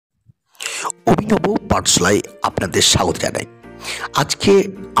অভিনব পাঠশালায় আপনাদের স্বাগত জানাই। আজকে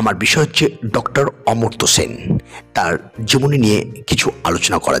আমার বিষয় হচ্ছে ডক্টর অমর্ত্য সেন, তার জীবনী নিয়ে কিছু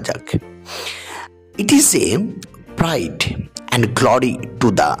আলোচনা করা যাক। It is a pride and glory to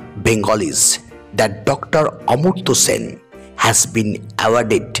the Bengalis that doctor Amartya Sen has been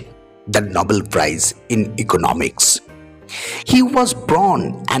awarded the Nobel Prize in Economics. He was born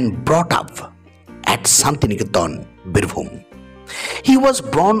and brought up at Santiniketan, Birbhum. He was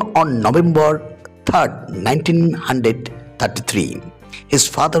born on November 3rd, 1933. His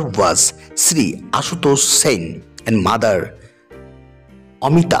father was Sri Ashutosh Sen and mother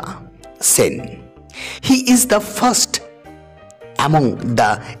Amita Sen. He is the first among the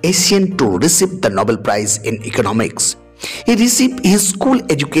Asian to receive the Nobel Prize in Economics. He received his school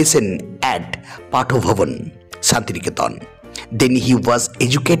education at Pathabhavan, Santiniketan. Then he was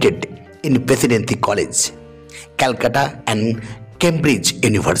educated in Presidency College, Calcutta and Cambridge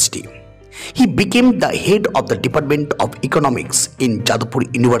University. He became the head of the Department of Economics in Jadavpur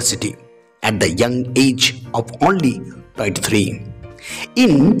University at the young age of only 23.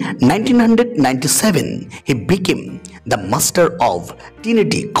 In 1997, he became the Master of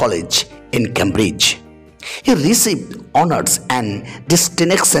Trinity College in Cambridge. He received honors and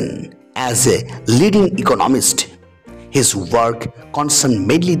distinction as a leading economist. His work concerned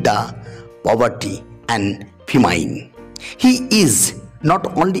mainly the poverty and famine. He is not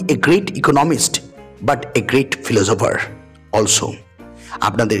only a great economist but a great philosopher also.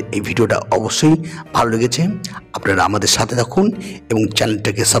 আপনাদের এই ভিডিওটা অবশ্যই ভালো লেগেছে। আপনারা আমাদের সাথে থাকুন এবং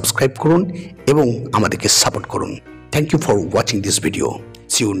চ্যানেলটাকে সাবস্ক্রাইব করুন এবং আমাদেরকে সাপোর্ট করুন। Thank you for watching this video.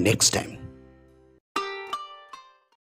 C you next time.